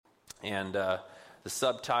And the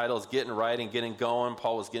subtitle is Getting Right and Getting Going.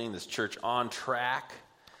 Paul was getting this church on track.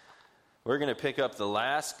 We're going to pick up the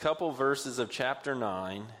last couple verses of chapter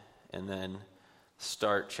 9 and then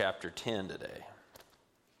start chapter 10 today.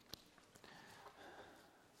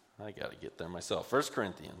 I got to get there myself. 1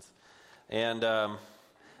 Corinthians. And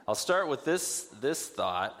I'll start with this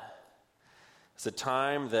thought. It's a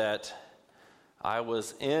time that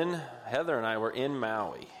Heather and I were in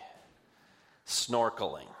Maui,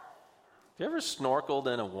 snorkeling. Have you ever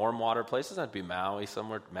snorkeled in a warm water place? It doesn't have to be Maui,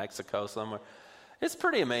 somewhere, Mexico, somewhere. It's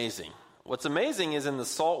pretty amazing. What's amazing is in the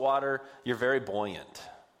salt water, you're very buoyant.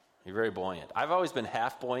 You're very buoyant. I've always been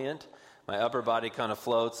half buoyant. My upper body kind of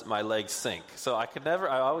floats, my legs sink. So I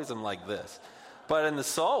always am like this. But in the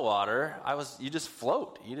salt water, you just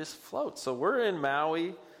float. You just float. So we're in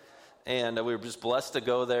Maui, and we were just blessed to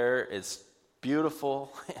go there. It's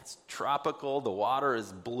beautiful. It's tropical. The water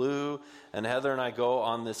is blue. And Heather and I go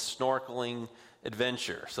on this snorkeling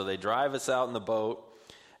adventure. So they drive us out in the boat,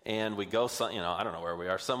 and we go, I don't know where we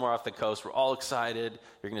are, somewhere off the coast. We're all excited.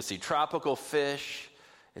 You're going to see tropical fish.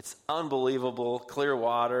 It's unbelievable, clear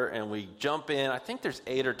water, and we jump in. I think there's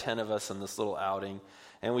 8 or 10 of us in this little outing.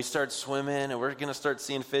 And we start swimming, and we're going to start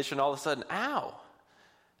seeing fish, and all of a sudden, ow,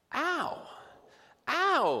 ow,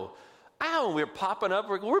 ow. Ow, and we're popping up.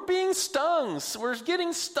 We're being stung. We're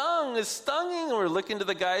getting stung. It's stinging. And we're looking to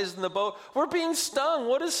the guys in the boat. We're being stung.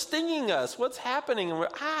 What is stinging us? What's happening? And we're,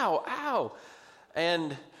 ow, ow.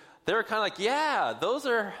 And they were kind of like, yeah, those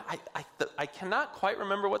are, I cannot quite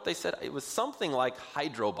remember what they said. It was something like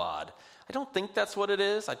hydrobod. I don't think that's what it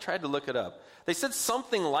is. I tried to look it up. They said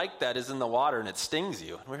something like that is in the water and it stings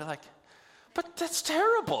you. And we were like, but that's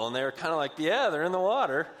terrible. And they were kind of like, yeah, they're in the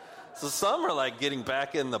water. So some are like getting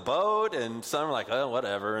back in the boat, and some are like, oh,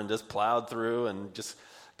 whatever, and just plowed through and just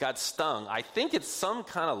got stung. I think it's some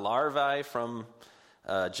kind of larvae from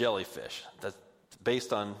jellyfish. That's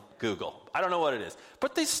based on Google. I don't know what it is.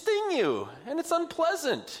 But they sting you, and it's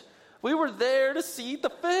unpleasant. We were there to see the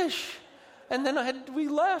fish, and then we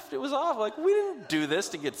left. It was awful. Like, we didn't do this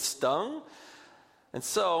to get stung. And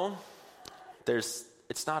so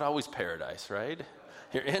it's not always paradise, right?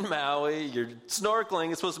 You're in Maui, you're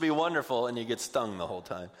snorkeling, it's supposed to be wonderful, and you get stung the whole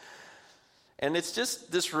time. And it's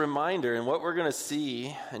just this reminder, and what we're going to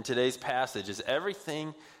see in today's passage is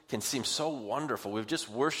everything can seem so wonderful. We've just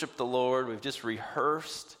worshiped the Lord, we've just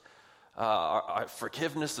rehearsed our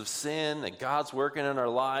forgiveness of sin, that God's working in our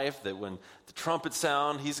life, that when the trumpet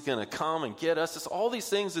sound, He's going to come and get us. It's all these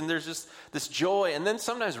things, and there's just this joy, and then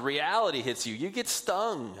sometimes reality hits you. You get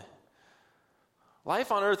stung.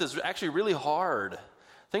 Life on earth is actually really hard.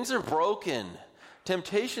 Things are broken.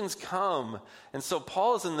 Temptations come. And so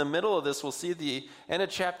Paul is in the middle of this. We'll see the end of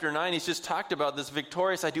chapter 9. He's just talked about this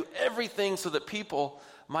victorious. I do everything so that people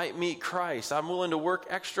might meet Christ. I'm willing to work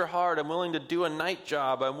extra hard. I'm willing to do a night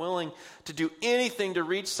job. I'm willing to do anything to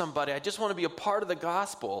reach somebody. I just want to be a part of the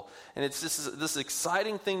gospel. And it's this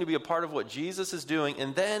exciting thing to be a part of what Jesus is doing.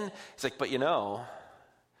 And then he's like, but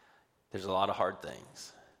there's a lot of hard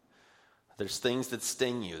things. There's things that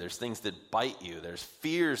sting you. There's things that bite you. There's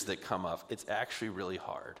fears that come up. It's actually really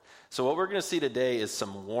hard. So what we're going to see today is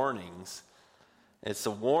some warnings. It's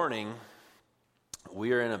a warning.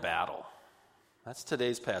 We are in a battle. That's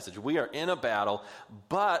today's passage. We are in a battle,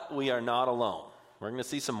 but we are not alone. We're going to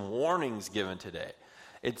see some warnings given today.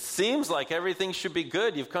 It seems like everything should be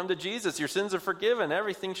good. You've come to Jesus. Your sins are forgiven.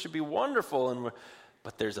 Everything should be wonderful.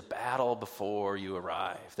 But there's a battle before you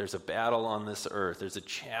arrive. There's a battle on this earth. There's a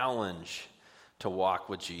challenge to walk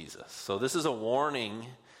with Jesus. So this is a warning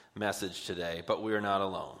message today, but we are not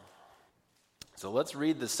alone. So let's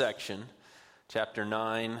read the section, chapter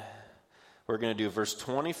 9. We're going to do verse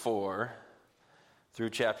 24 through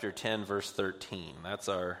chapter 10, verse 13. That's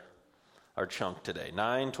our chunk today.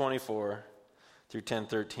 9:24 through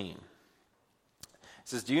 10:13. It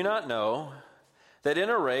says, do you not know that in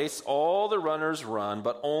a race all the runners run,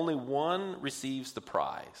 but only one receives the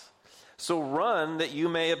prize? So run that you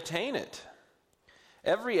may obtain it.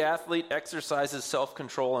 Every athlete exercises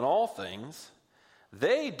self-control in all things.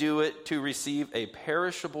 They do it to receive a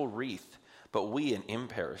perishable wreath, but we an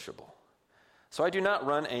imperishable. So I do not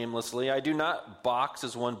run aimlessly. I do not box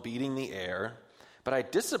as one beating the air, but I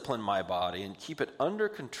discipline my body and keep it under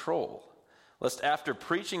control, lest after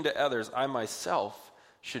preaching to others, I myself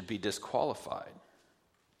should be disqualified.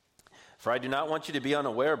 For I do not want you to be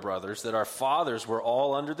unaware, brothers, that our fathers were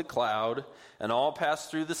all under the cloud, and all passed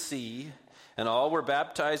through the sea, and all were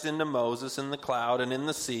baptized into Moses in the cloud and in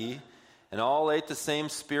the sea, and all ate the same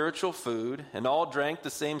spiritual food, and all drank the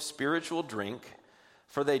same spiritual drink,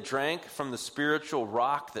 for they drank from the spiritual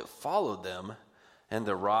rock that followed them, and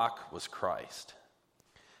the rock was Christ.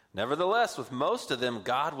 Nevertheless, with most of them,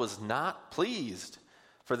 God was not pleased,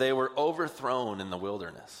 for they were overthrown in the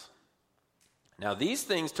wilderness. Now these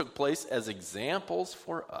things took place as examples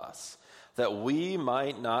for us, that we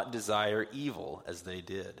might not desire evil as they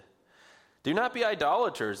did. Do not be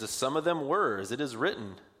idolaters, as some of them were, as it is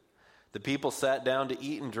written. The people sat down to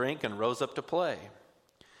eat and drink and rose up to play.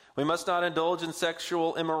 We must not indulge in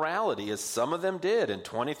sexual immorality, as some of them did, and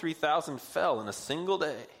 23,000 fell in a single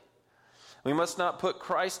day. We must not put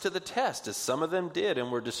Christ to the test, as some of them did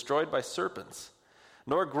and were destroyed by serpents,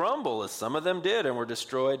 nor grumble, as some of them did and were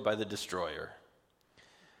destroyed by the destroyer.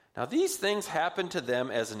 Now these things happened to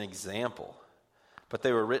them as an example, but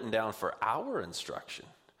they were written down for our instruction,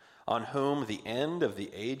 on whom the end of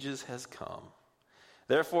the ages has come.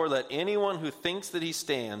 Therefore, let anyone who thinks that he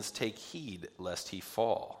stands take heed lest he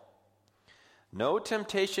fall. No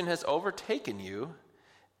temptation has overtaken you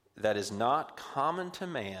that is not common to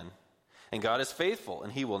man. And God is faithful,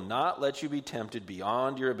 and he will not let you be tempted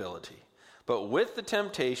beyond your ability. But with the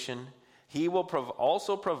temptation, he will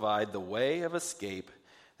also provide the way of escape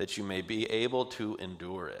that you may be able to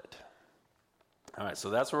endure it. All right, so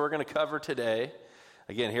that's what we're going to cover today.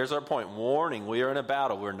 Again, here's our point. Warning, we are in a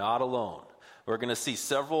battle. We're not alone. We're going to see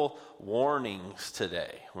several warnings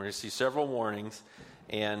today. We're going to see several warnings.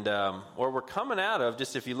 And where we're coming out of,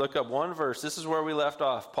 just if you look up one verse, this is where we left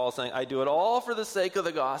off. Paul saying, I do it all for the sake of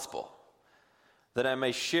the gospel, that I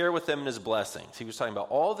may share with them in his blessings. He was talking about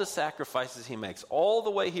all the sacrifices he makes, all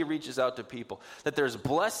the way he reaches out to people, that there's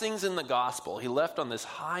blessings in the gospel. He left on this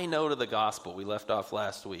high note of the gospel we left off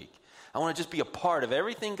last week. I want to just be a part of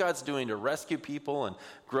everything God's doing to rescue people and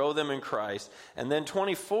grow them in Christ. And then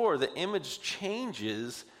 24, the image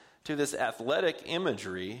changes to this athletic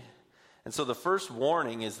imagery. And so the first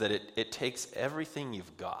warning is that it takes everything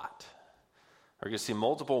you've got. We're going to see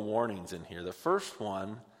multiple warnings in here. The first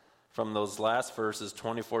one, from those last verses,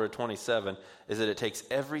 24 to 27, is that it takes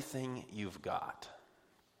everything you've got.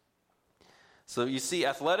 So you see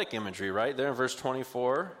athletic imagery right there in verse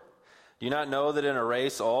 24. Do you not know that in a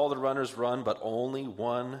race all the runners run, but only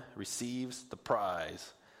one receives the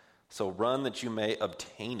prize? So run that you may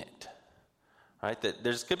obtain it. Right? That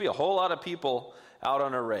there's could be a whole lot of people out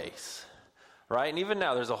on a race. Right? And even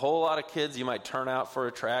now there's a whole lot of kids you might turn out for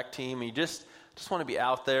a track team. And you just want to be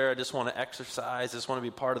out there. I just want to exercise. I just want to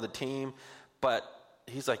be part of the team. But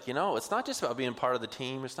he's like, it's not just about being part of the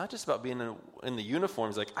team. It's not just about being in the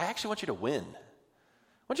uniform. He's like, I actually want you to win.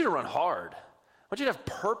 I want you to run hard. I want you to have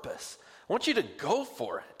purpose. I want you to go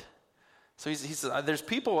for it. So he says, there's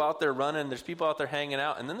people out there running. There's people out there hanging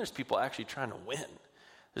out. And then there's people actually trying to win.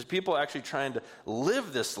 There's people actually trying to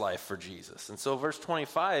live this life for Jesus. And so verse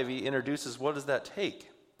 25, he introduces, what does that take?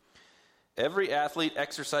 Every athlete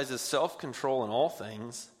exercises self-control in all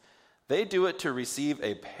things. They do it to receive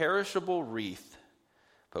a perishable wreath,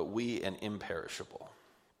 but we an imperishable.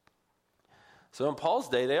 So in Paul's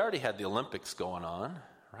day, they already had the Olympics going on,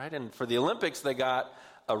 right? And for the Olympics, they got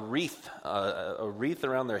a wreath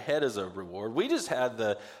around their head as a reward. We just had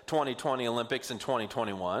the 2020 Olympics in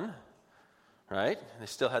 2021, right? They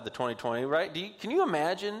still had the 2020, right? Can you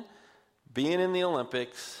imagine being in the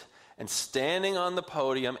Olympics and standing on the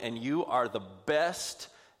podium, and you are the best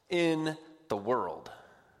in the world?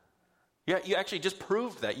 You actually just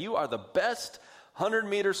proved that. You are the best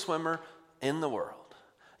 100-meter swimmer in the world.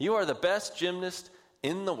 You are the best gymnast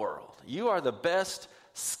in the world. You are the best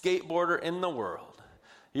skateboarder in the world.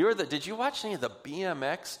 Did you watch any of the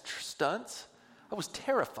BMX stunts? I was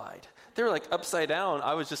terrified. They were like upside down.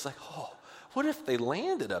 I was just like, oh, what if they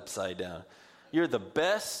landed upside down? You're the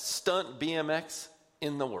best stunt BMX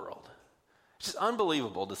in the world. It's just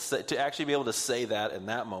unbelievable to actually be able to say that in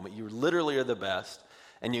that moment. You literally are the best.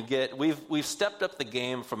 And we've stepped up the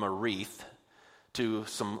game from a wreath to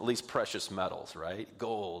some at least precious metals, right?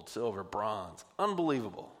 Gold, silver, bronze.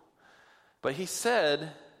 Unbelievable. But he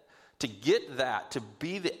said to get that, to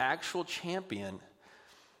be the actual champion,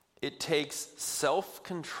 it takes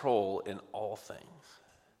self-control in all things.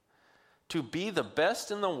 To be the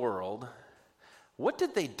best in the world, what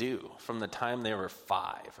did they do from the time they were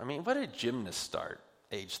 5? I mean, what did gymnasts start?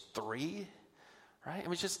 Age 3? Right? It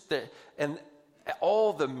was just and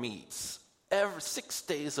all the meets, 6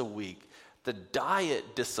 days a week, the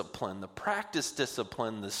diet discipline, the practice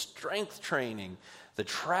discipline, the strength training, the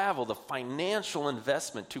travel, the financial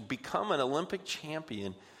investment to become an Olympic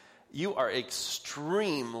champion, you are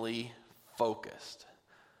extremely focused.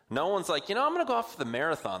 No one's like, I'm going to go out for the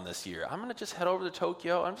marathon this year. I'm going to just head over to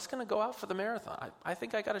Tokyo. I'm just going to go out for the marathon. I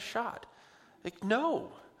think I got a shot. Like,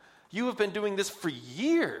 no. You have been doing this for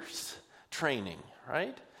years, training,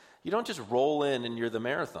 right? You don't just roll in and you're the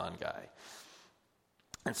marathon guy.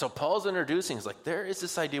 And so Paul's introducing, he's like, there is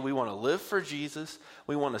this idea we want to live for Jesus,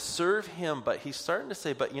 we want to serve him, but he's starting to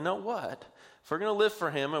say, but you know what? If we're going to live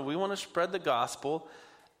for him and we want to spread the gospel,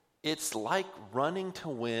 it's like running to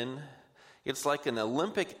win. It's like an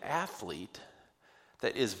Olympic athlete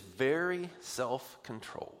that is very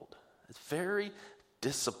self-controlled. It's very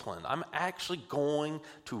disciplined. I'm actually going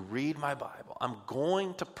to read my Bible. I'm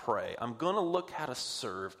going to pray. I'm going to look how to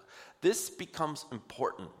serve. This becomes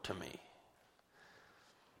important to me.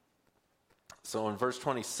 So in verse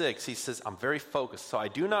 26, he says, I'm very focused. So I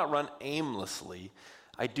do not run aimlessly.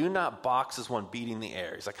 I do not box as one beating the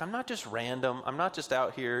air. He's like, I'm not just random. I'm not just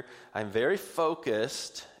out here. I'm very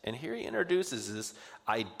focused. And here he introduces this,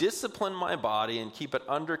 I discipline my body and keep it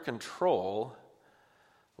under control,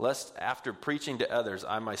 lest after preaching to others,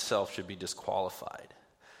 I myself should be disqualified.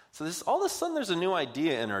 So this, all of a sudden there's a new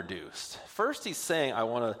idea introduced. First he's saying, I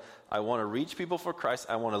want to reach people for Christ.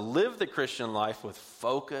 I want to live the Christian life with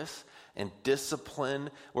focus and discipline.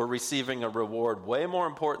 We're receiving a reward way more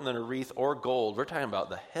important than a wreath or gold. We're talking about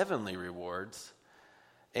the heavenly rewards.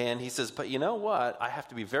 And he says, but you know what? I have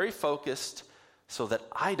to be very focused so that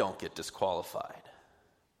I don't get disqualified.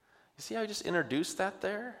 You see how I just introduced that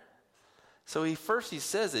there? So he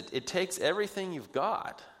says it takes everything you've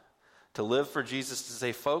got to live for Jesus, to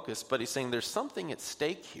stay focused, but he's saying there's something at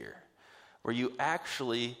stake here where you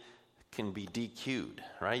actually can be DQ'd,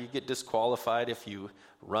 right? You get disqualified if you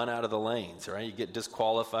run out of the lanes, right? You get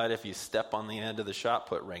disqualified if you step on the end of the shot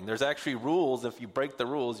put ring. There's actually rules. If you break the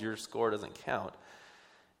rules, your score doesn't count.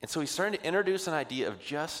 And so he's starting to introduce an idea of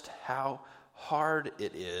just how hard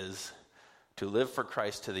it is to live for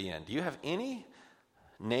Christ to the end. Do you have any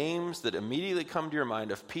names that immediately come to your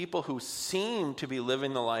mind of people who seem to be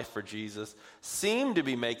living the life for Jesus, seem to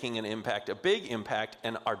be making an impact, a big impact,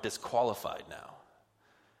 and are disqualified now?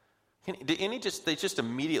 They just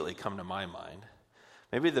immediately come to my mind.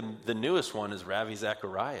 Maybe the newest one is Ravi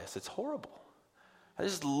Zacharias. It's horrible. I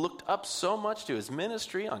just looked up so much to his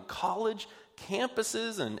ministry on college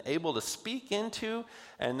campuses and able to speak into,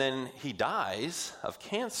 and then he dies of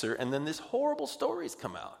cancer, and then these horrible stories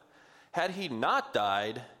come out. Had he not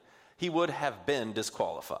died, he would have been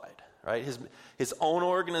disqualified, right? His own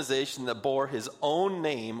organization that bore his own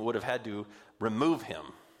name would have had to remove him.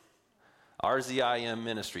 RZIM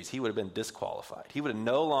Ministries, he would have been disqualified. He would have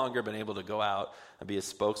no longer been able to go out and be a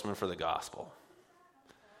spokesman for the gospel.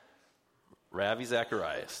 Ravi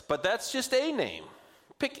Zacharias. But that's just a name.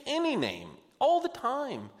 Pick any name. All the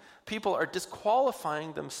time, people are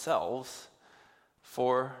disqualifying themselves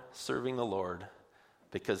for serving the Lord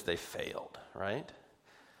because they failed, right?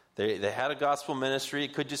 They had a gospel ministry.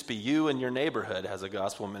 It could just be you and your neighborhood has a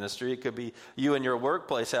gospel ministry. It could be you and your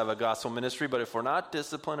workplace have a gospel ministry. But if we're not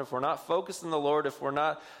disciplined, if we're not focused on the Lord, if we're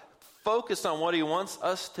not focused on what he wants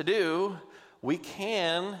us to do, we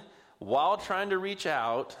can, while trying to reach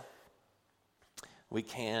out, we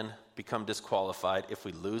can become disqualified if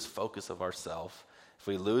we lose focus of ourselves, if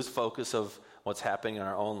we lose focus of what's happening in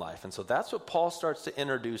our own life. And so that's what Paul starts to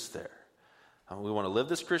introduce there. We want to live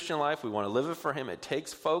this Christian life. We want to live it for him. It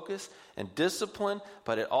takes focus and discipline,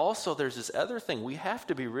 but it also, there's this other thing. We have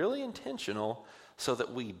to be really intentional so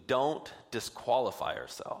that we don't disqualify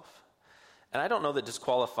ourselves. And I don't know that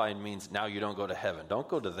disqualified means now you don't go to heaven. Don't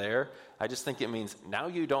go to there. I just think it means now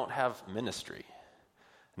you don't have ministry.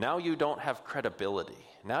 Now you don't have credibility.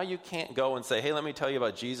 Now you can't go and say, hey, let me tell you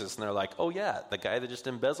about Jesus. And they're like, oh yeah, the guy that just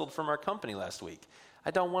embezzled from our company last week.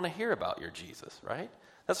 I don't want to hear about your Jesus, right?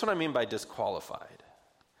 That's what I mean by disqualified.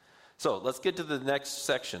 So let's get to the next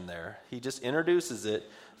section there. He just introduces it.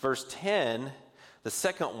 Verse 10, the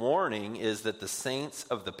second warning is that the saints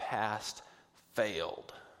of the past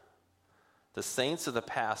failed. The saints of the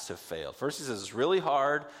past have failed. First he says it's really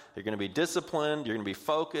hard. You're going to be disciplined. You're going to be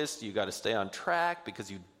focused. You got to stay on track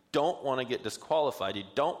because you don't want to get disqualified. You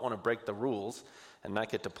don't want to break the rules and not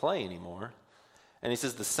get to play anymore. And he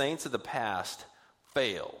says the saints of the past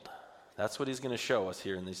failed. That's what he's going to show us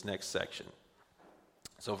here in this next section.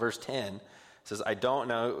 So verse 10 says,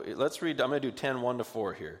 let's read, I'm going to do 10,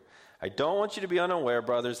 1-4 here. I don't want you to be unaware,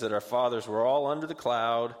 brothers, that our fathers were all under the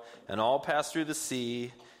cloud and all passed through the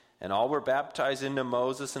sea, and all were baptized into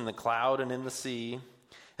Moses in the cloud and in the sea,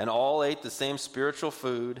 and all ate the same spiritual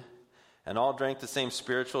food, and all drank the same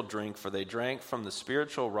spiritual drink, for they drank from the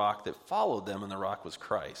spiritual rock that followed them, and the rock was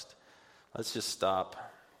Christ. Let's just stop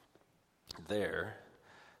there.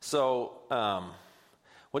 So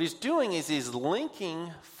what he's doing is he's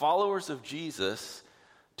linking followers of Jesus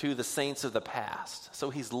to the saints of the past. So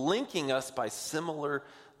he's linking us by similar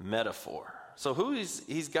metaphor. So who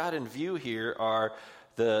he's got in view here are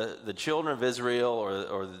the children of Israel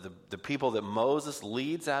or the people that Moses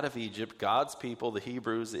leads out of Egypt, God's people, the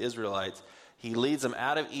Hebrews, the Israelites, he leads them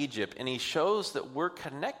out of Egypt, and he shows that we're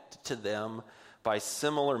connected to them by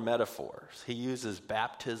similar metaphors. He uses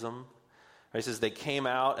baptism. He says they came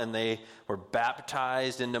out and they were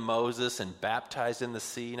baptized into Moses and baptized in the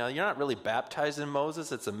sea. Now, you're not really baptized in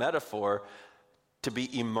Moses. It's a metaphor to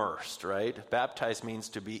be immersed, right? Baptized means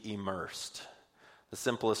to be immersed. The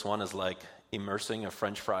simplest one is like immersing a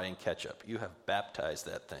French fry in ketchup. You have baptized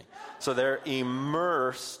that thing. So they're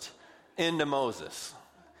immersed into Moses,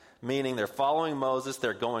 meaning they're following Moses.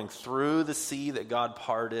 They're going through the sea that God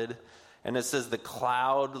parted. And it says the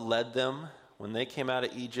cloud led them. When they came out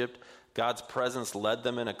of Egypt, God's presence led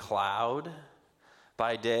them in a cloud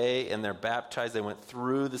by day, and they're baptized. They went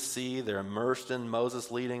through the sea. They're immersed in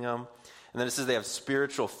Moses leading them. And then it says they have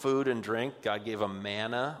spiritual food and drink. God gave them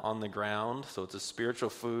manna on the ground, so it's a spiritual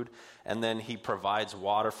food. And then he provides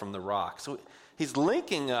water from the rock. So he's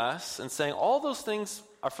linking us and saying all those things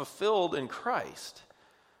are fulfilled in Christ.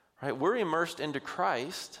 Right? We're immersed into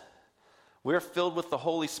Christ. We're filled with the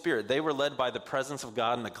Holy Spirit. They were led by the presence of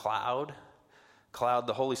God in the cloud. Cloud,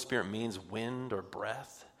 the Holy Spirit means wind or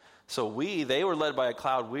breath. So they were led by a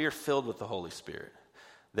cloud. We are filled with the Holy Spirit.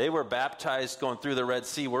 They were baptized going through the Red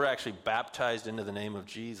Sea. We're actually baptized into the name of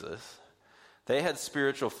Jesus. They had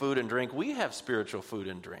spiritual food and drink. We have spiritual food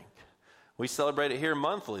and drink. We celebrate it here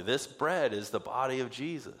monthly. This bread is the body of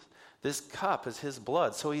Jesus. This cup is his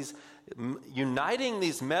blood. So he's uniting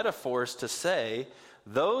these metaphors to say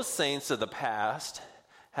those saints of the past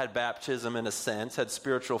had baptism in a sense, had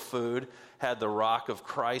spiritual food, had the rock of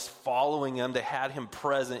Christ following them. They had him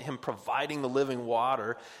present, him providing the living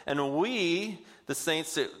water. And we, the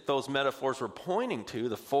saints that those metaphors were pointing to,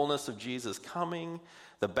 the fullness of Jesus coming,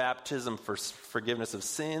 the baptism for forgiveness of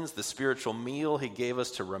sins, the spiritual meal he gave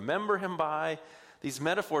us to remember him by, these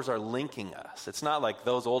metaphors are linking us. It's not like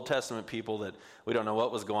those Old Testament people that we don't know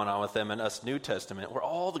what was going on with them, and us New Testament. We're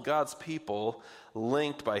all the God's people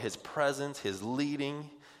linked by his presence, his leading,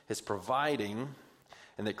 his providing,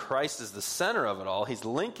 and that Christ is the center of it all. He's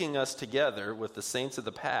linking us together with the saints of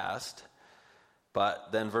the past.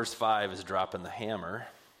 But then verse 5 is dropping the hammer.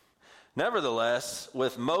 Nevertheless,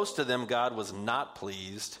 with most of them God was not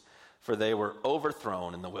pleased, for they were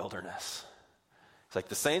overthrown in the wilderness. It's like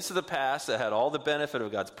the saints of the past that had all the benefit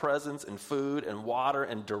of God's presence and food and water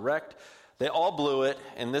and direct, they all blew it,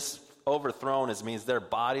 and this overthrown means their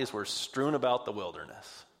bodies were strewn about the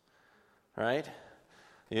wilderness. Right?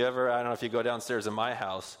 You ever, I don't know if you go downstairs in my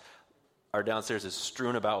house, our downstairs is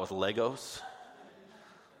strewn about with Legos.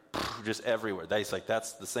 Just everywhere.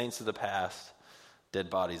 That's the saints of the past, dead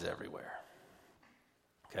bodies everywhere.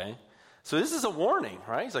 Okay? So this is a warning,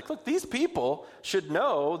 right? He's like, look, these people should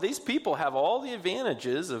know, these people have all the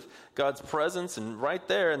advantages of God's presence and right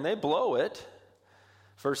there, and they blow it.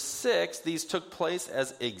 Verse 6, these took place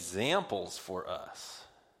as examples for us.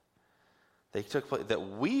 They took place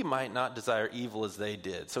that we might not desire evil as they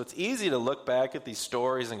did. So it's easy to look back at these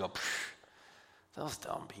stories and go, those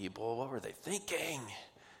dumb people, what were they thinking?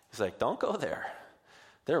 He's like, don't go there.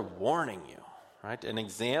 They're warning you, right? An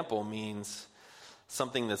example means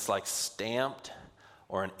something that's like stamped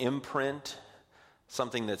or an imprint,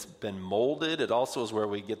 something that's been molded. It also is where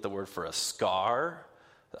we get the word for a scar,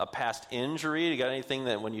 a past injury. You got anything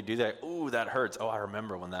that when you do that, ooh, that hurts. Oh, I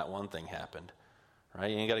remember when that one thing happened.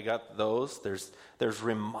 Right? You got those. There's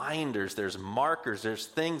reminders, there's markers, there's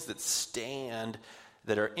things that stand,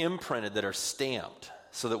 that are imprinted, that are stamped,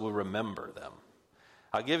 so that we'll remember them.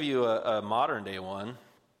 I'll give you a modern day one.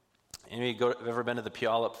 Have ever been to the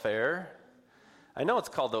Puyallup Fair? I know it's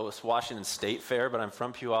called the Washington State Fair, but I'm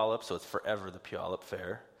from Puyallup, so it's forever the Puyallup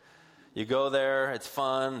Fair. You go there, it's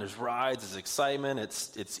fun, there's rides, there's excitement,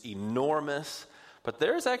 it's enormous. But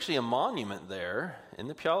there's actually a monument there in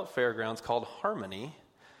the Puyallup Fairgrounds called Harmony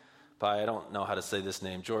by, I don't know how to say this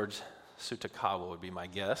name, George Tsutakawa would be my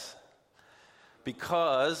guess.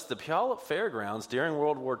 Because the Puyallup Fairgrounds during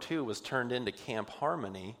World War II was turned into Camp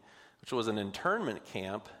Harmony, which was an internment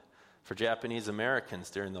camp for Japanese Americans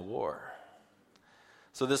during the war.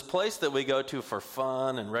 So this place that we go to for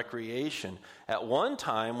fun and recreation at one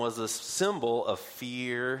time was a symbol of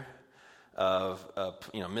fear, of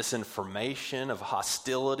misinformation, of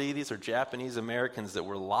hostility. These are Japanese Americans that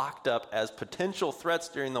were locked up as potential threats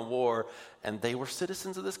during the war, and they were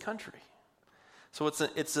citizens of this country. So it's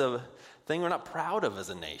a thing we're not proud of as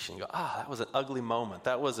a nation. You go, that was an ugly moment.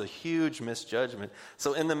 That was a huge misjudgment.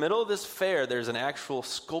 So in the middle of this fair, there's an actual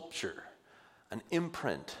sculpture, an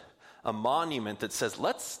imprint, a monument that says,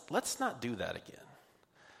 let's not do that again.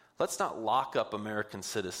 Let's not lock up American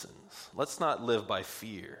citizens. Let's not live by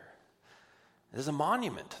fear. There's a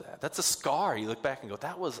monument to that. That's a scar. You look back and go,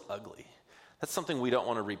 that was ugly. That's something we don't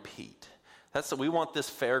want to repeat. We want this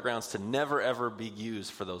fairgrounds to never, ever be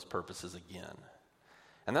used for those purposes again.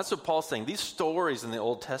 And that's what Paul's saying. These stories in the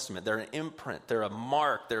Old Testament, they're an imprint, they're a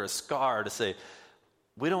mark, they're a scar to say,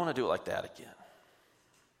 we don't want to do it like that again.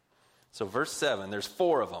 So verse 7, there's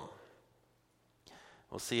 4 of them.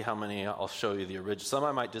 We'll see how many I'll show you the original. Some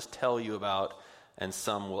I might just tell you about, and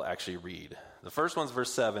some we'll actually read. The first one's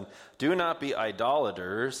verse 7. Do not be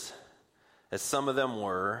idolaters, as some of them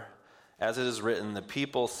were. As it is written, the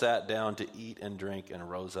people sat down to eat and drink and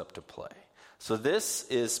rose up to play. So this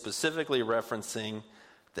is specifically referencing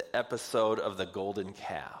the episode of the golden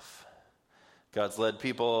calf. God's led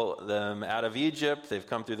them out of Egypt. They've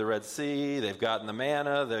come through the Red Sea. They've gotten the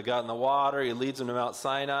manna. They've gotten the water. He leads them to Mount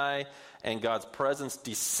Sinai. And God's presence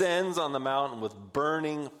descends on the mountain with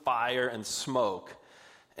burning fire and smoke.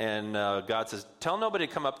 And God says, tell nobody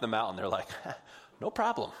to come up the mountain. They're like, no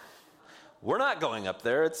problem. We're not going up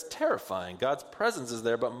there. It's terrifying. God's presence is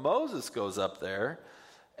there. But Moses goes up there.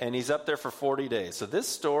 And he's up there for 40 days. So this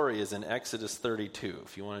story is in Exodus 32,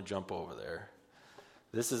 if you want to jump over there.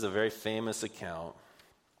 This is a very famous account.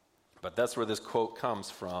 But that's where this quote comes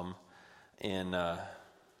from in 1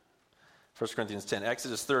 Corinthians 10.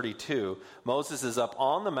 Exodus 32, Moses is up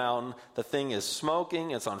on the mountain. The thing is smoking.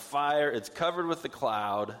 It's on fire. It's covered with the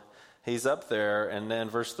cloud. He's up there. And then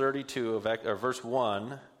verse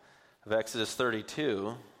 1 of Exodus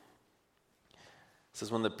 32 says,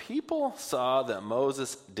 when the people saw that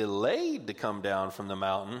Moses delayed to come down from the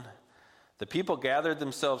mountain, the people gathered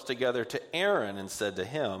themselves together to Aaron and said to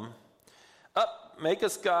him, up, make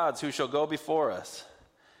us gods who shall go before us.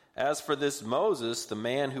 As for this Moses, the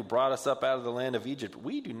man who brought us up out of the land of Egypt,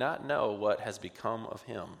 we do not know what has become of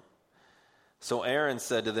him. So Aaron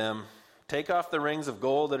said to them, take off the rings of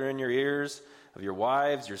gold that are in your ears, of your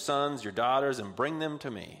wives, your sons, your daughters, and bring them to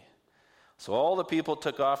me. So all the people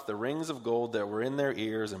took off the rings of gold that were in their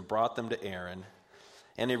ears and brought them to Aaron.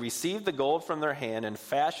 And he received the gold from their hand and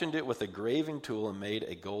fashioned it with a graving tool and made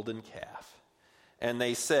a golden calf. And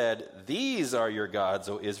they said, these are your gods,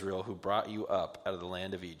 O Israel, who brought you up out of the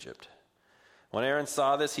land of Egypt. When Aaron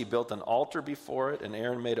saw this, he built an altar before it, and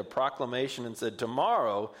Aaron made a proclamation and said,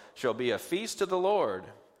 tomorrow shall be a feast to the Lord.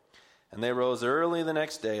 And they rose early the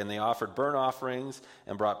next day, and they offered burnt offerings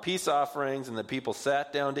and brought peace offerings, and the people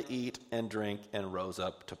sat down to eat and drink and rose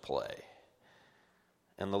up to play.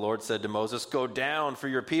 And the Lord said to Moses, go down, for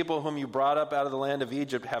your people whom you brought up out of the land of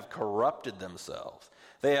Egypt have corrupted themselves.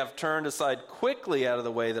 They have turned aside quickly out of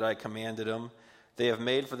the way that I commanded them. They have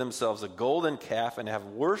made for themselves a golden calf and have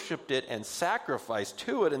worshipped it and sacrificed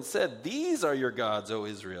to it and said, these are your gods, O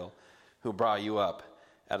Israel, who brought you up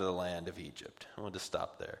out of the land of Egypt. I want to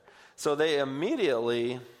stop there. So they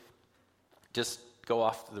immediately just go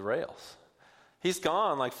off the rails. He's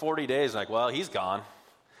gone like 40 days. Like, well, he's gone.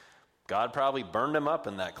 God probably burned him up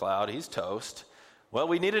in that cloud. He's toast. Well,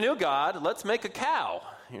 we need a new God. Let's make a cow.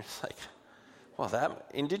 You're just like, well,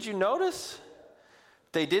 and did you notice?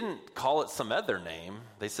 They didn't call it some other name.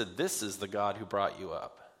 They said, this is the God who brought you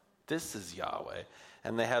up. This is Yahweh.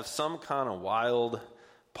 And they have some kind of wild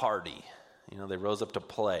party. They rose up to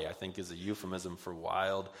play, I think is a euphemism for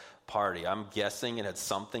wild party. I'm guessing it had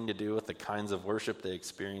something to do with the kinds of worship they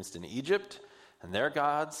experienced in Egypt and their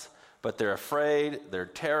gods. But they're afraid, they're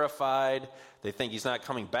terrified, they think he's not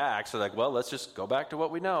coming back. So they're like, well, let's just go back to what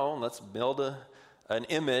we know, and let's build an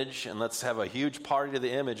image, and let's have a huge party to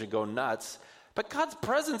the image and go nuts. But God's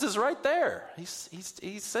presence is right there. He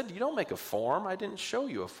said, you don't make a form. I didn't show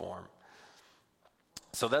you a form.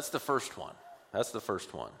 So that's the first one.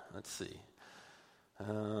 Let's see.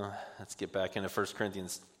 Let's get back into 1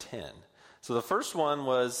 Corinthians 10. So the first one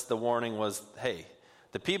was, the warning was, hey,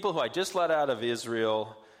 the people who I just let out of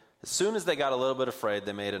Israel, as soon as they got a little bit afraid,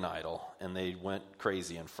 they made an idol, and they went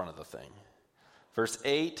crazy in front of the thing. Verse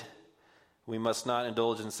 8, we must not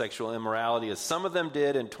indulge in sexual immorality, as some of them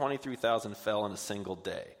did, and 23,000 fell in a single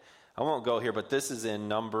day. I won't go here, but this is in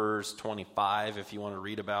Numbers 25, if you want to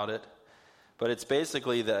read about it. But it's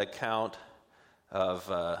basically the account of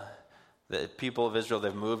the people of Israel.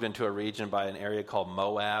 They've moved into a region by an area called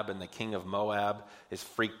Moab, and the king of Moab is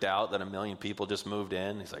freaked out that 1 million people just moved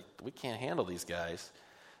in. He's like, we can't handle these guys.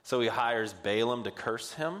 So he hires Balaam to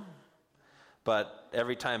curse him. But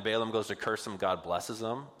every time Balaam goes to curse him, God blesses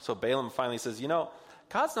him. So Balaam finally says,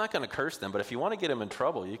 God's not going to curse them, but if you want to get him in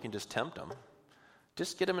trouble, you can just tempt him.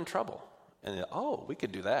 Just get him in trouble. And we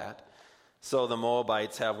could do that. So the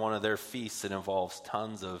Moabites have one of their feasts that involves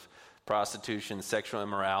tons of prostitution, sexual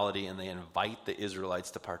immorality, and they invite the Israelites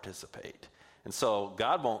to participate. And so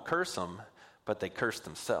God won't curse them, but they curse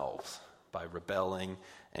themselves by rebelling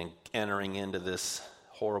and entering into this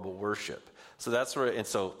horrible worship. So that's where, and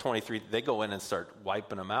so 23, they go in and start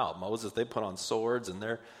wiping them out. Moses, they put on swords and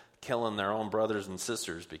they're killing their own brothers and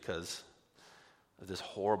sisters because of this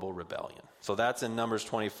horrible rebellion. So that's in Numbers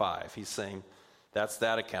 25. He's saying that's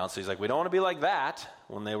that account. So he's like, we don't want to be like that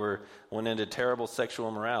when they went into terrible sexual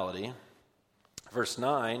immorality. Verse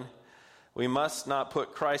 9, we must not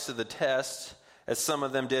put Christ to the test as some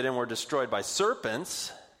of them did and were destroyed by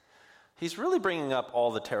serpents. He's really bringing up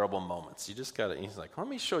all the terrible moments. He's like, let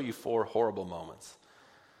me show you 4 horrible moments.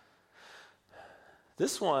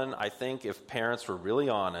 This one, I think, if parents were really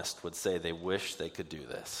honest, would say they wish they could do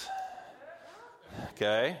this.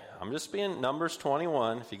 Okay? I'm just being Numbers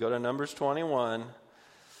 21. If you go to Numbers 21,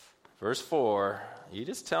 verse 4, you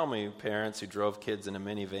just tell me, parents who drove kids in a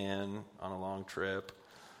minivan on a long trip,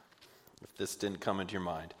 if this didn't come into your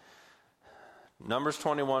mind. Numbers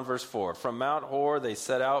 21, verse 4. From Mount Hor they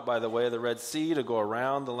set out by the way of the Red Sea to go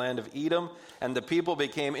around the land of Edom, and the people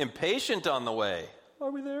became impatient on the way. Are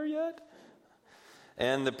we there yet?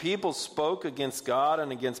 And the people spoke against God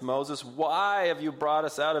and against Moses. Why have you brought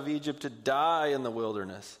us out of Egypt to die in the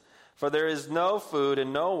wilderness? For there is no food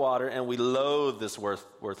and no water, and we loathe this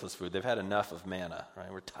worthless food. They've had enough of manna,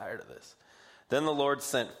 right? We're tired of this. Then the Lord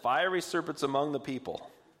sent fiery serpents among the people.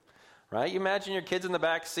 Right? You imagine your kids in the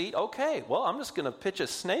back seat. Okay, well, I'm just going to pitch a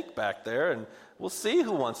snake back there, and we'll see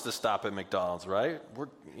who wants to stop at McDonald's, right?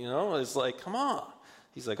 It's like, come on.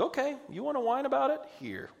 He's like, okay, you want to whine about it?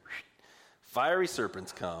 Here. Fiery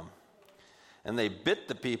serpents come. And they bit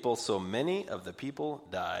the people, so many of the people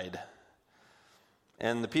died.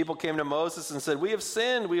 And the people came to Moses and said, we have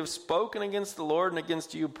sinned. We have spoken against the Lord and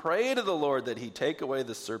against you. Pray to the Lord that he take away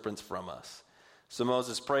the serpents from us. So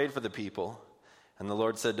Moses prayed for the people. And the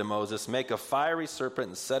Lord said to Moses, make a fiery serpent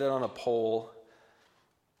and set it on a pole,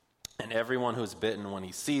 and everyone who is bitten, when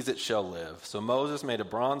he sees it, shall live. So Moses made a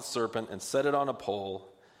bronze serpent and set it on a pole,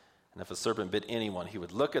 and if a serpent bit anyone, he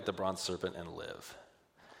would look at the bronze serpent and live.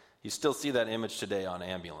 You still see that image today on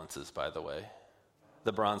ambulances, by the way.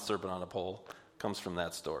 The bronze serpent on a pole comes from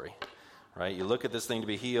that story, right? You look at this thing to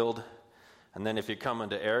be healed, and then if you're coming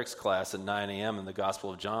to Eric's class at 9 a.m. in the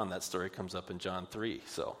Gospel of John, that story comes up in John 3.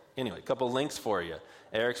 So anyway, a couple links for you.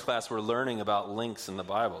 Eric's class, we're learning about links in the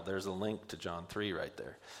Bible. There's a link to John 3 right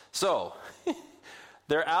there. So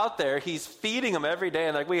they're out there. He's feeding them every day.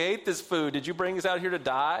 And like, we hate this food. Did you bring us out here to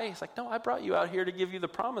die? He's like, no, I brought you out here to give you the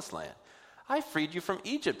promised land. I freed you from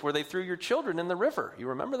Egypt where they threw your children in the river. You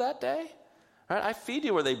remember that day? Right? I feed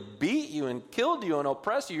you where they beat you and killed you and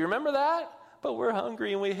oppressed you. You remember that? But we're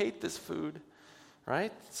hungry and we hate this food,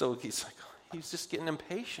 right? So he's just getting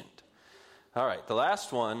impatient. All right, the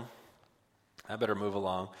last one, I better move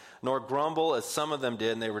along. Nor grumble as some of them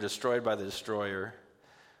did, and they were destroyed by the destroyer.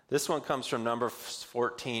 This one comes from Numbers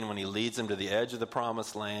 14 when he leads them to the edge of the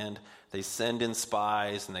promised land. They send in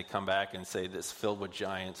spies and they come back and say, this filled with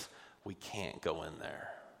giants, we can't go in there.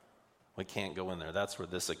 We can't go in there. That's where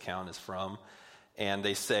this account is from. And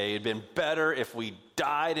they say, it'd been better if we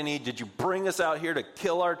died in Egypt. Did you bring us out here to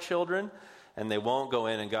kill our children? And they won't go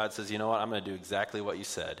in. And God says, you know what? I'm going to do exactly what you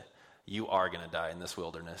said. You are going to die in this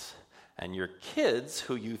wilderness. And your kids,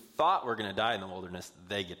 who you thought were going to die in the wilderness,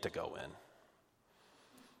 they get to go in.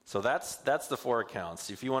 So that's the 4 accounts.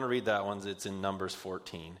 If you want to read that one, it's in Numbers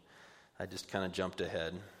 14. I just kind of jumped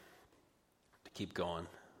ahead to keep going.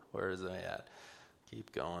 Where is it at?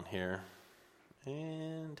 Keep going here.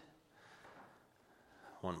 And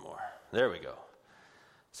one more. There we go.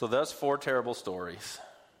 So that's 4 terrible stories.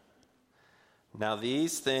 Now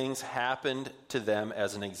these things happened to them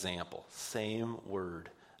as an example. Same word,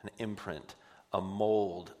 an imprint, a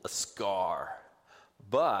mold, a scar.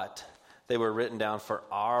 But they were written down for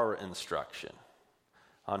our instruction,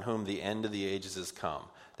 on whom the end of the ages has come.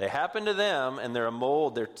 They happened to them, and they're a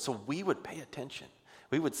mold. So we would pay attention.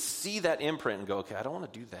 We would see that imprint and go, okay, I don't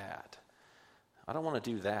want to do that. I don't want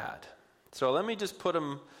to do that. So let me just put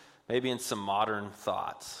them maybe in some modern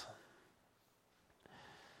thoughts.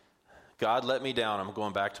 God let me down. I'm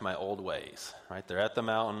going back to my old ways. Right? They're at the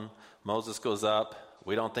mountain. Moses goes up.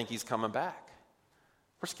 We don't think he's coming back.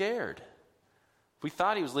 We're scared. We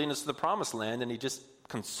thought he was leading us to the promised land, and he just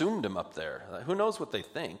consumed them up there. Who knows what they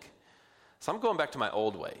think? So I'm going back to my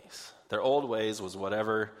old ways. Their old ways was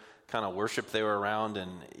whatever kind of worship they were around in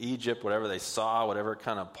Egypt, whatever they saw, whatever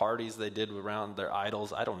kind of parties they did around their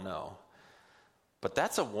idols. I don't know. But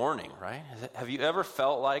that's a warning, right? Have you ever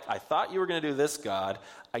felt like, I thought you were going to do this, God.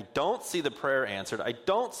 I don't see the prayer answered. I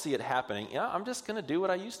don't see it happening. Yeah, I'm just going to do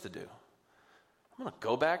what I used to do. I'm going to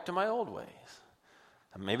go back to my old ways.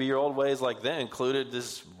 And maybe your old ways like then included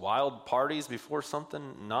this wild parties before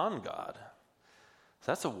something non-God.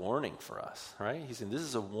 So that's a warning for us, right? He's saying this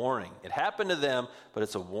is a warning. It happened to them, but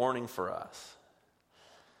it's a warning for us.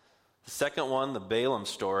 The second one, the Balaam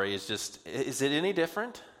story, is it any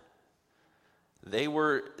different? They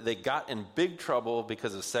got in big trouble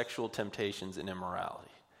because of sexual temptations and immorality.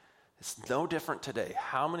 It's no different today.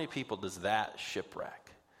 How many people does that shipwreck?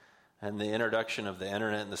 And the introduction of the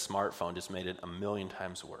internet and the smartphone just made it a million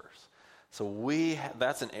times worse. So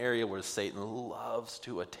that's an area where Satan loves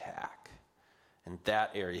to attack. In that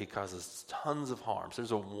area, he causes tons of harm. So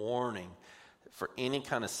there's a warning for any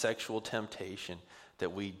kind of sexual temptation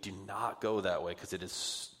that we do not go that way because it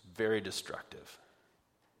is very destructive.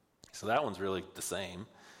 So that one's really the same.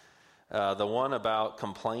 The one about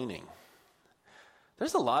complaining.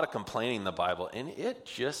 There's a lot of complaining in the Bible, and it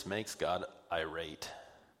just makes God irate.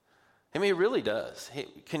 I mean, it really does.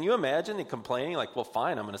 Can you imagine the complaining? Like, well,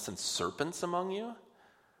 fine, I'm going to send serpents among you.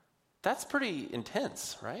 That's pretty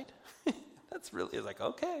intense, right? That's really like,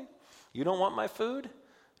 okay, you don't want my food?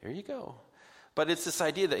 Here you go. But it's this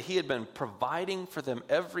idea that he had been providing for them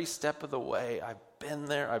every step of the way. I've been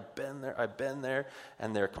there,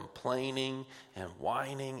 and they're complaining and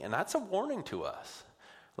whining, and that's a warning to us.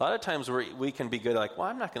 A lot of times we can be good, like, well,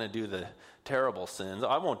 I'm not going to do the terrible sins.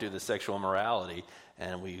 I won't do the sexual immorality.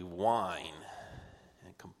 And we whine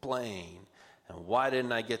and complain. And why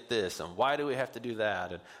didn't I get this? And why do we have to do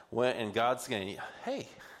that? And God's saying, hey,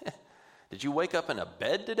 did you wake up in a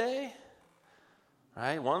bed today?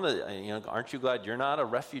 Right? Aren't you glad you're not a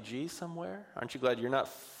refugee somewhere? Aren't you glad you're not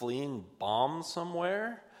fleeing bombs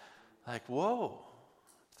somewhere? Like, whoa.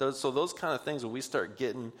 So those kind of things, when we start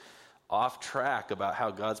getting off track about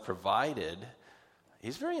how God's provided,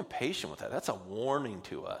 he's very impatient with that. That's a warning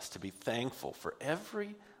to us to be thankful for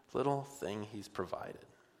every little thing he's provided.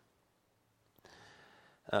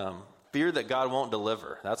 Fear that God won't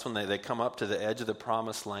deliver. That's when they come up to the edge of the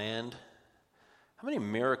promised land. How many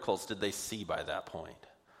miracles did they see by that point?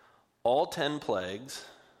 All 10 plagues.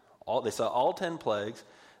 They saw all 10 plagues.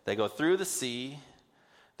 They go through the sea.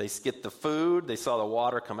 They get the food. They saw the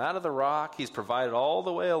water come out of the rock. He's provided all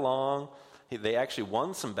the way along. They actually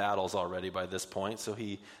won some battles already by this point. So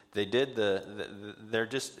they're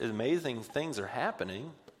just amazing things are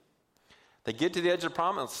happening. They get to the edge of the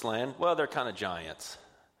promised land. Well, they're kind of giants.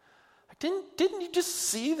 Didn't you just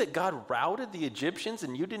see that God routed the Egyptians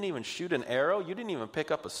and you didn't even shoot an arrow? You didn't even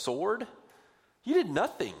pick up a sword? You did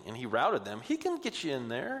nothing and he routed them. He can get you in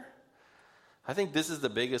there. I think this is the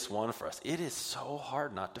biggest one for us. It is so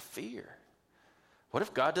hard not to fear. What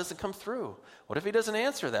if God doesn't come through? What if he doesn't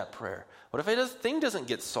answer that prayer? What if thing doesn't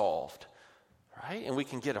get solved? Right? And we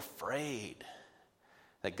can get afraid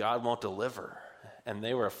that God won't deliver. And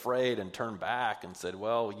they were afraid and turned back and said,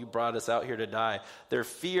 well, you brought us out here to die. Their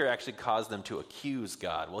fear actually caused them to accuse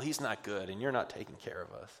God. Well, he's not good and you're not taking care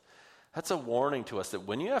of us. That's a warning to us that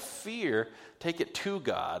when you have fear, take it to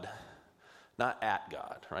God, not at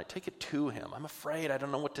God, right? Take it to him. I'm afraid, I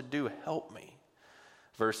don't know what to do, help me.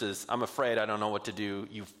 Versus, I'm afraid, I don't know what to do,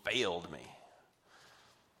 you failed me.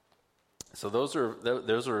 So those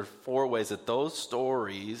are 4 ways that those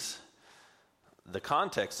stories, the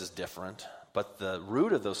context is different, but the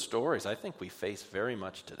root of those stories, I think we face very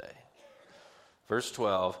much today. Verse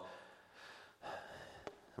 12,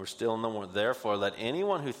 we're still in the one. Therefore, let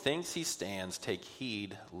anyone who thinks he stands take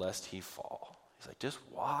heed lest he fall. He's like, just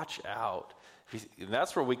watch out. And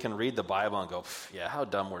that's where we can read the Bible and go, yeah, how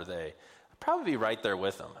dumb were they? I'd probably be right there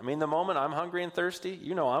with them. I mean, the moment I'm hungry and thirsty,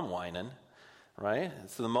 I'm whining, right?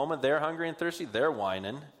 So the moment they're hungry and thirsty, they're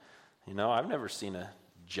whining. I've never seen a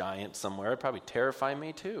giant somewhere. It'd probably terrify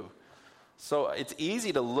me too. So it's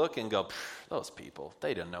easy to look and go, those people,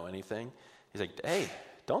 they don't know anything. He's like, hey,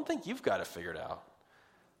 don't think you've got it figured out.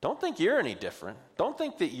 Don't think you're any different. Don't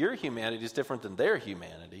think that your humanity is different than their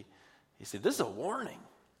humanity. He said, this is a warning.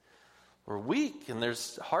 We're weak and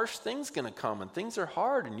there's harsh things going to come and things are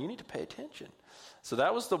hard and you need to pay attention. So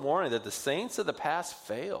that was the warning that the saints of the past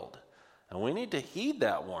failed. And we need to heed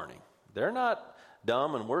that warning. They're not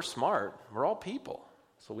dumb and we're smart. We're all people.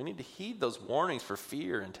 So we need to heed those warnings for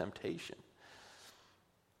fear and temptation.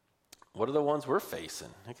 What are the ones we're facing?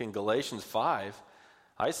 Like in Galatians 5,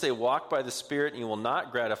 I say walk by the Spirit and you will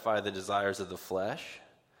not gratify the desires of the flesh.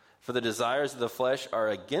 For the desires of the flesh are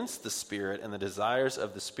against the Spirit and the desires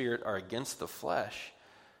of the Spirit are against the flesh.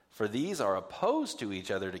 For these are opposed to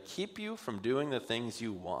each other to keep you from doing the things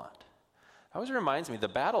you want. It always reminds me the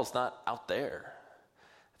battle's not out there.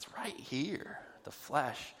 It's right here. The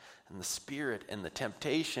flesh and the Spirit and the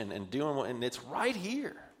temptation and it's right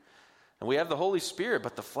here. And we have the Holy Spirit,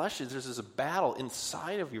 but the flesh there's a battle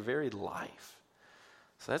inside of your very life.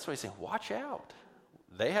 So that's why he's saying, watch out.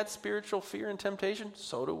 They had spiritual fear and temptation,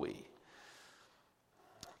 so do we.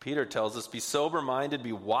 Peter tells us, be sober-minded,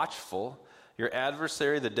 be watchful. Your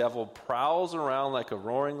adversary, the devil, prowls around like a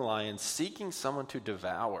roaring lion, seeking someone to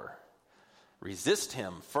devour. Resist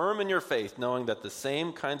him, firm in your faith, knowing that the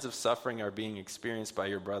same kinds of suffering are being experienced by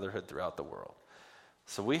your brotherhood throughout the world.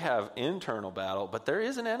 So we have internal battle, but there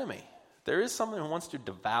is an enemy. There is someone who wants to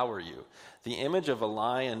devour you. The image of a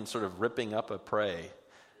lion sort of ripping up a prey,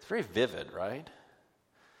 it's very vivid, right?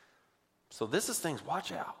 So this is things,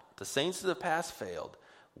 watch out. The saints of the past failed.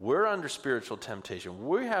 We're under spiritual temptation.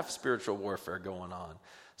 We have spiritual warfare going on.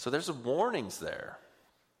 So there's warnings there.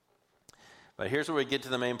 But here's where we get to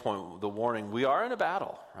the main point, the warning. We are in a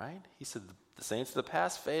battle, right? He said the saints of the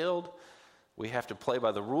past failed. We have to play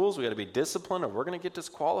by the rules. We got to be disciplined or we're going to get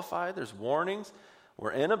disqualified. There's warnings.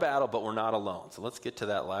 We're in a battle, but we're not alone. So let's get to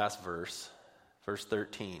that last verse, verse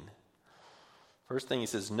 13. First thing he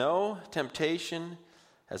says, no temptation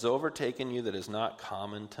has overtaken you that is not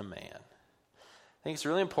common to man. I think it's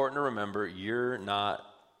really important to remember you're not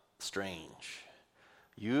strange.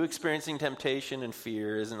 You experiencing temptation and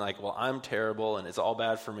fear isn't like, well, I'm terrible and it's all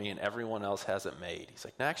bad for me and everyone else has it made. He's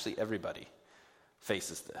like, no, actually everybody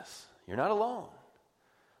faces this. You're not alone.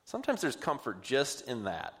 Sometimes there's comfort just in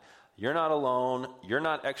that. You're not alone. You're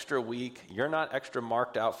not extra weak. You're not extra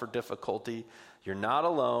marked out for difficulty. You're not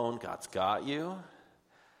alone. God's got you.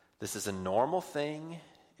 This is a normal thing.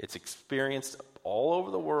 It's experienced all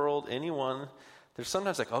over the world. Anyone, there's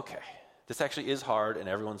sometimes like, okay, this actually is hard and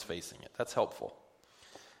everyone's facing it. That's helpful.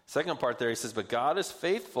 Second part there, he says, but God is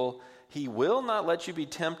faithful. He will not let you be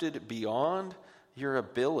tempted beyond your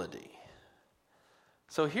ability.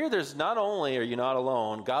 So here there's not only are you not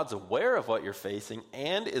alone, God's aware of what you're facing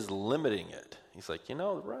and is limiting it. He's like,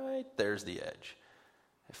 right there's the edge.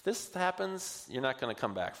 If this happens, you're not going to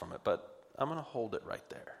come back from it, but I'm going to hold it right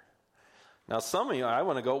there. Now some of you, I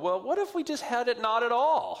want to go, well, what if we just had it not at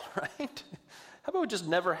all, right? How about it just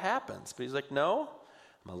never happens? But he's like, no,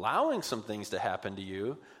 I'm allowing some things to happen to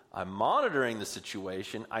you. I'm monitoring the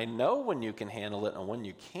situation. I know when you can handle it and when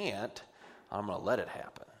you can't. I'm going to let it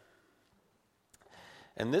happen.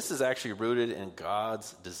 And this is actually rooted in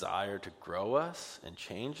God's desire to grow us and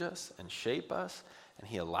change us and shape us. And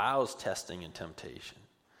he allows testing and temptation.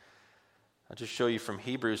 I'll just show you from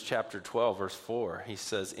Hebrews chapter 12, verse 4. He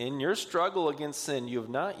says, in your struggle against sin, you have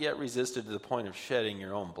not yet resisted to the point of shedding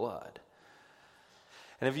your own blood.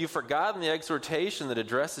 And have you forgotten the exhortation that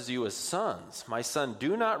addresses you as sons? My son,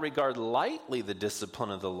 do not regard lightly the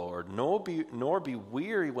discipline of the Lord, nor be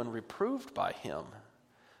weary when reproved by him.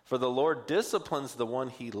 For the Lord disciplines the one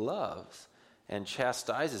he loves and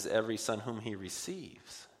chastises every son whom he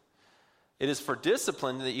receives. It is for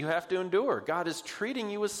discipline that you have to endure. God is treating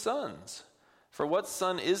you as sons. For what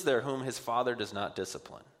son is there whom his father does not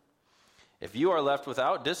discipline? If you are left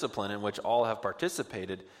without discipline in which all have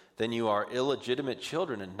participated, then you are illegitimate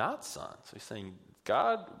children and not sons. So he's saying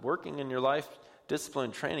God working in your life, discipline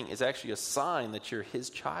and training is actually a sign that you're his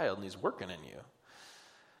child and he's working in you.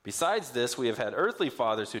 Besides this, we have had earthly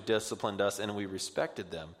fathers who disciplined us and we respected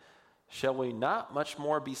them. Shall we not much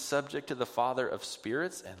more be subject to the Father of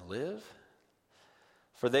spirits and live?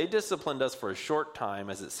 For they disciplined us for a short time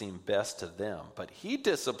as it seemed best to them, but he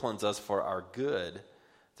disciplines us for our good,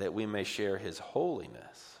 that we may share his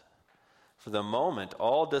holiness. For the moment,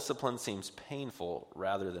 all discipline seems painful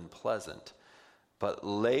rather than pleasant, but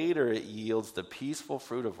later it yields the peaceful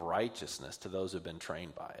fruit of righteousness to those who have been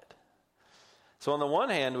trained by it. So on the one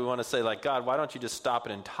hand, we want to say, like, God, why don't you just stop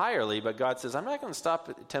it entirely? But God says, I'm not going to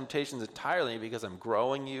stop temptations entirely because I'm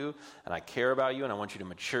growing you and I care about you and I want you to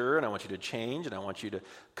mature and I want you to change and I want you to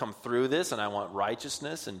come through this and I want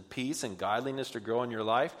righteousness and peace and godliness to grow in your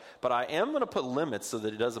life. But I am going to put limits so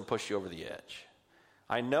that it doesn't push you over the edge.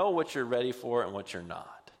 I know what you're ready for and what you're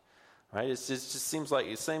not. Right? It just seems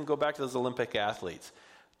like, same, go back to those Olympic athletes.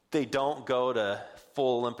 They don't go to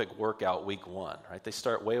full Olympic workout week one, right? They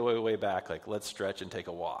start way, way, way back, like let's stretch and take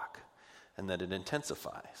a walk. And then it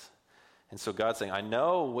intensifies. And so God's saying, I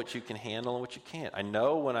know what you can handle and what you can't. I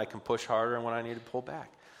know when I can push harder and when I need to pull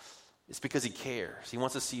back. It's because he cares. He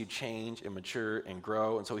wants to see you change and mature and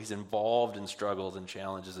grow. And so he's involved in struggles and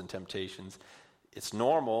challenges and temptations. It's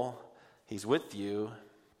normal. He's with you.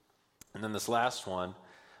 And then this last one,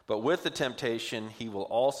 but with the temptation, he will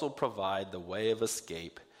also provide the way of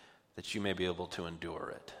escape that you may be able to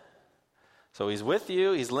endure it. So he's with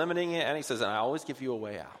you, he's limiting it, and he says, and I always give you a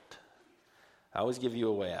way out. I always give you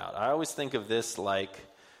a way out. I always think of this like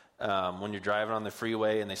when you're driving on the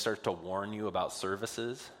freeway and they start to warn you about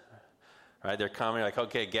services. Right? They're coming like,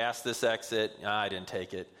 okay, gas this exit. I didn't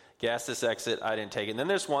take it. gas this exit, I didn't take it. And then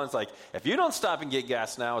there's ones like, if you don't stop and get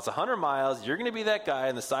gas now, it's 100 miles, you're going to be that guy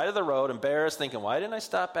on the side of the road, embarrassed, thinking, why didn't I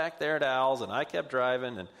stop back there at Al's, and I kept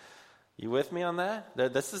driving, and you with me on that?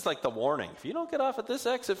 This is like the warning. If you don't get off at this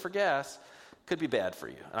exit for gas, it could be bad for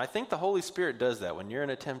you. And I think the Holy Spirit does that. When you're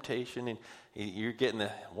in a temptation and you're getting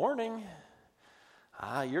the warning,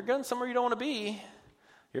 you're going somewhere you don't want to be.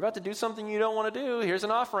 You're about to do something you don't want to do. Here's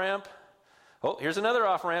an off-ramp. Oh, here's another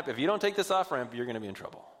off-ramp. If you don't take this off-ramp, you're going to be in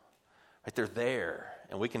trouble. Right? They're there,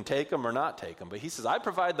 and we can take them or not take them. But he says, I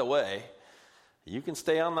provide the way. You can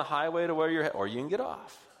stay on the highway to where you're at, or you can get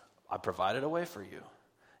off. I provided a way for you.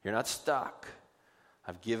 You're not stuck.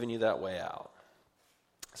 I've given you that way out.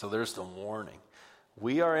 So there's the warning.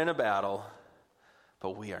 We are in a battle,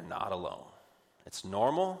 but we are not alone. It's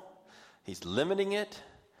normal. He's limiting it,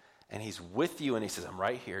 and he's with you, and he says, I'm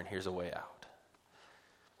right here, and here's a way out.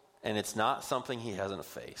 And it's not something he hasn't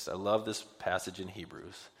faced. I love this passage in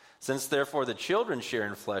Hebrews. Since therefore the children share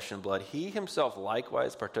in flesh and blood, he himself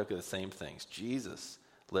likewise partook of the same things. Jesus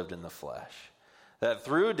lived in the flesh, that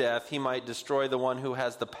through death he might destroy the one who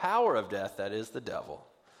has the power of death, that is the devil,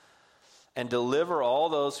 and deliver all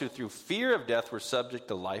those who through fear of death were subject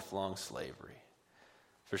to lifelong slavery.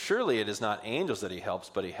 For surely it is not angels that he helps,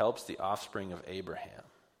 but he helps the offspring of Abraham.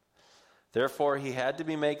 Therefore he had to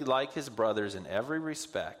be made like his brothers in every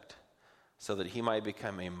respect, so that he might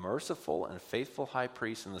become a merciful and faithful high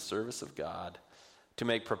priest in the service of God, to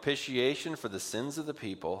make propitiation for the sins of the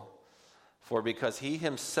people. For because he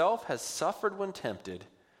himself has suffered when tempted,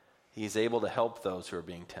 he is able to help those who are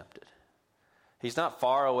being tempted. He's not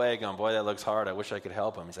far away going, boy, that looks hard. I wish I could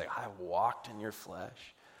help him. He's like, I walked in your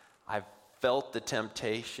flesh. I've felt the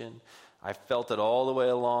temptation. I felt it all the way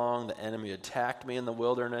along. The enemy attacked me in the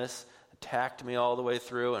wilderness, attacked me all the way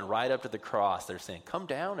through, and right up to the cross, they're saying, come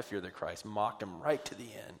down if you're the Christ. Mocked him right to the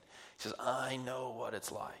end. He says, I know what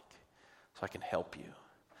it's like, so I can help you.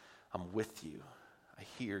 I'm with you. I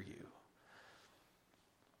hear you.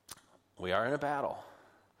 We are in a battle,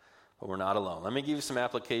 but we're not alone. Let me give you some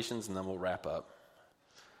applications, and then we'll wrap up.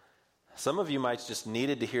 Some of you might just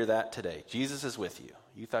needed to hear that today. Jesus is with you.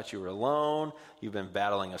 You thought you were alone. You've been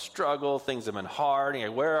battling a struggle. Things have been hard. And you're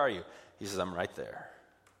like, where are you? He says, I'm right there.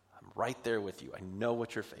 I'm right there with you. I know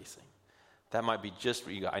what you're facing. That might be just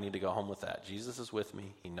what you got. I need to go home with that. Jesus is with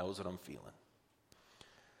me. He knows what I'm feeling.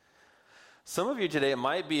 Some of you today, it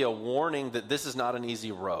might be a warning that this is not an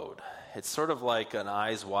easy road. It's sort of like an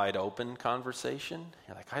eyes wide open conversation.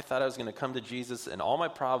 You're like, I thought I was going to come to Jesus and all my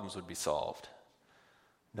problems would be solved.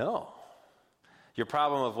 No. Your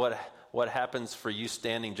problem of what happens for you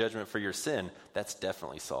standing judgment for your sin, that's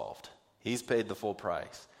definitely solved. He's paid the full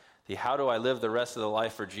price. The how do I live the rest of the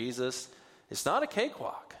life for Jesus? It's not a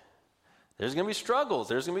cakewalk. There's going to be struggles.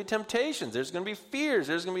 There's going to be temptations. There's going to be fears.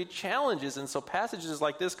 There's going to be challenges. And so passages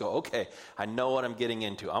like this go, okay, I know what I'm getting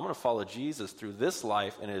into. I'm going to follow Jesus through this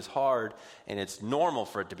life, and it is hard, and it's normal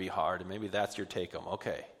for it to be hard. And maybe that's your take home.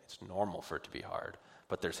 Okay, it's normal for it to be hard,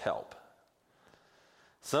 but there's help.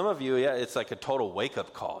 Some of you, yeah, it's like a total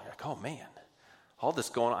wake-up call. You're like, oh, man, all this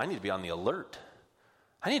going on, I need to be on the alert.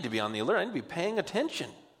 I need to be on the alert. I need to be paying attention.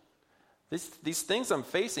 These things I'm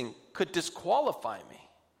facing could disqualify me.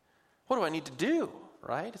 What do I need to do,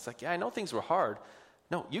 right? It's like, yeah, I know things were hard.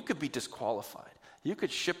 No, you could be disqualified. You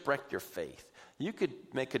could shipwreck your faith. You could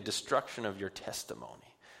make a destruction of your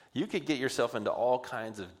testimony. You could get yourself into all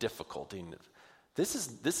kinds of difficulty. This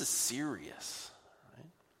is serious.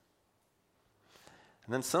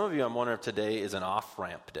 And then some of you, I'm wondering if today is an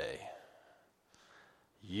off-ramp day.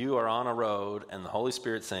 You are on a road, and the Holy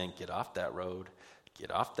Spirit's saying, get off that road,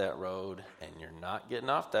 and you're not getting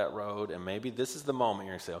off that road, and maybe this is the moment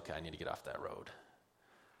you're going to say, okay, I need to get off that road.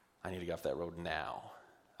 I need to get off that road now.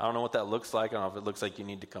 I don't know what that looks like. I don't know if it looks like you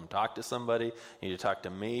need to come talk to somebody. You need to talk to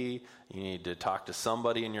me. You need to talk to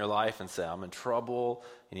somebody in your life and say, I'm in trouble.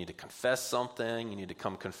 You need to confess something. You need to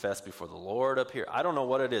come confess before the Lord up here. I don't know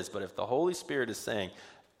what it is, but if the Holy Spirit is saying,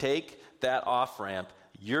 take that off-ramp,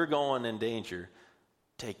 you're going in danger,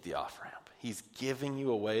 take the off-ramp. He's giving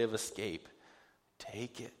you a way of escape.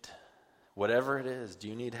 Take it. Whatever it is, do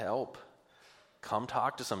you need help? Come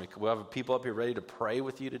talk to somebody. We'll have people up here ready to pray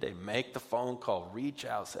with you today. Make the phone call. Reach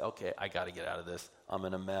out. Say, okay, I got to get out of this. I'm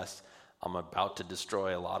in a mess. I'm about to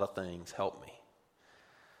destroy a lot of things. Help me.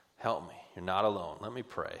 Help me. You're not alone. Let me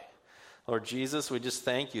pray. Lord Jesus, we just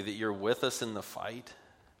thank you that you're with us in the fight.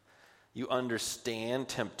 You understand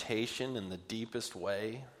temptation in the deepest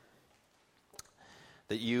way.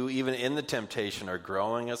 That you, even in the temptation, are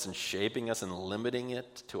growing us and shaping us and limiting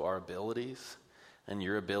it to our abilities and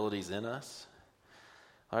your abilities in us.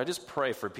 I just pray for people